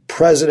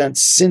president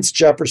since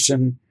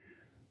Jefferson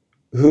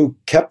who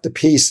kept the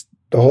peace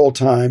the whole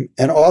time,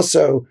 and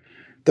also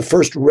the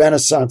first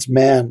Renaissance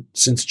man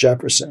since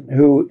Jefferson,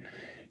 who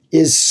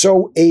is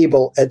so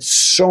able at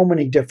so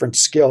many different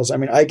skills. I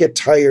mean, I get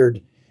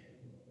tired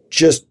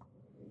just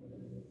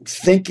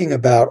thinking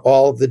about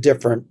all of the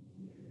different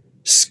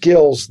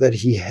skills that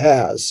he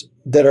has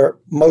that are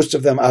most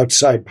of them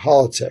outside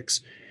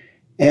politics.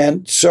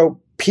 And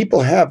so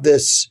people have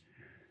this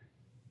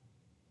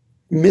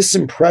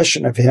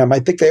misimpression of him. I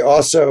think they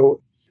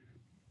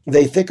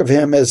think of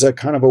him as a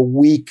kind of a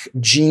weak,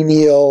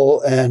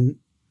 genial, and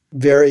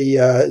very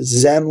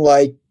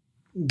Zen-like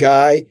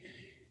guy.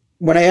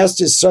 When I asked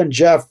his son,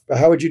 Jeff,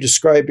 how would you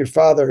describe your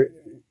father?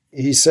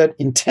 He said,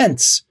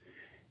 intense.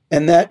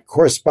 And that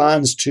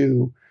corresponds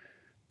to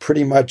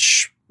pretty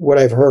much what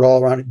I've heard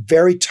all around.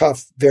 Very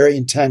tough, very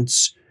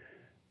intense,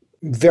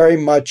 very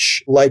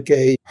much like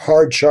a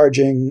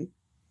hard-charging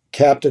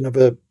captain of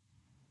a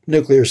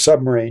nuclear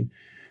submarine.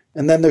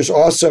 And then there's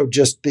also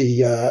just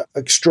the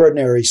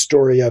extraordinary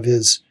story of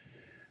his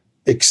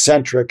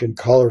eccentric and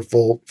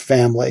colorful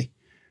family.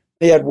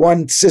 He had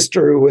one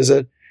sister who was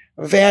an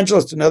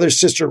evangelist. Another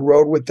sister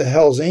rode with the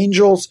Hells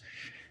Angels.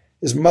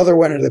 His mother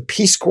went into the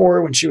Peace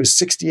Corps when she was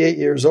 68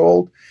 years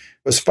old.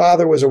 His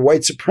father was a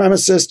white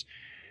supremacist.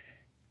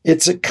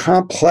 It's a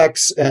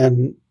complex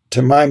and,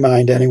 to my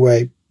mind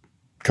anyway,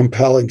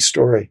 compelling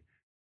story.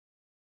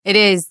 It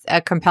is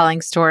a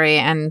compelling story,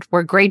 and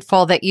we're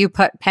grateful that you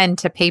put pen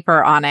to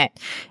paper on it.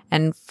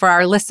 And for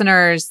our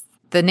listeners,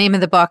 the name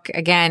of the book,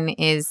 again,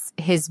 is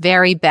His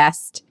Very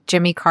Best,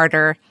 Jimmy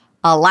Carter,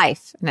 A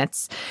Life. And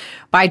it's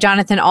by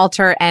Jonathan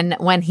Alter. And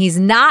when he's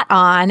not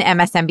on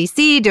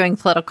MSNBC doing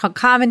political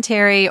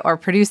commentary or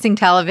producing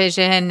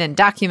television and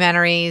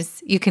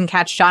documentaries, you can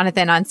catch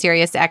Jonathan on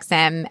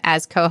SiriusXM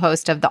as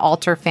co-host of the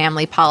Alter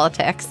Family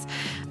Politics.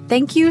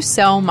 Thank you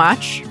so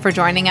much for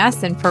joining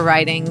us and for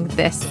writing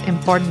this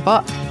important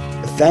book.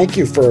 Thank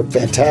you for a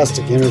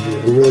fantastic interview.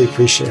 We really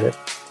appreciate it.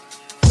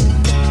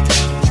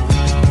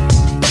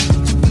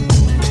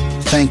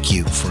 thank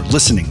you for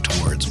listening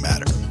to Words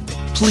Matter.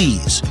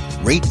 Please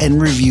rate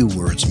and review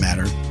Words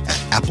Matter at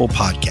Apple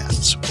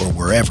Podcasts or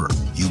wherever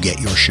you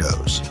get your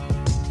shows.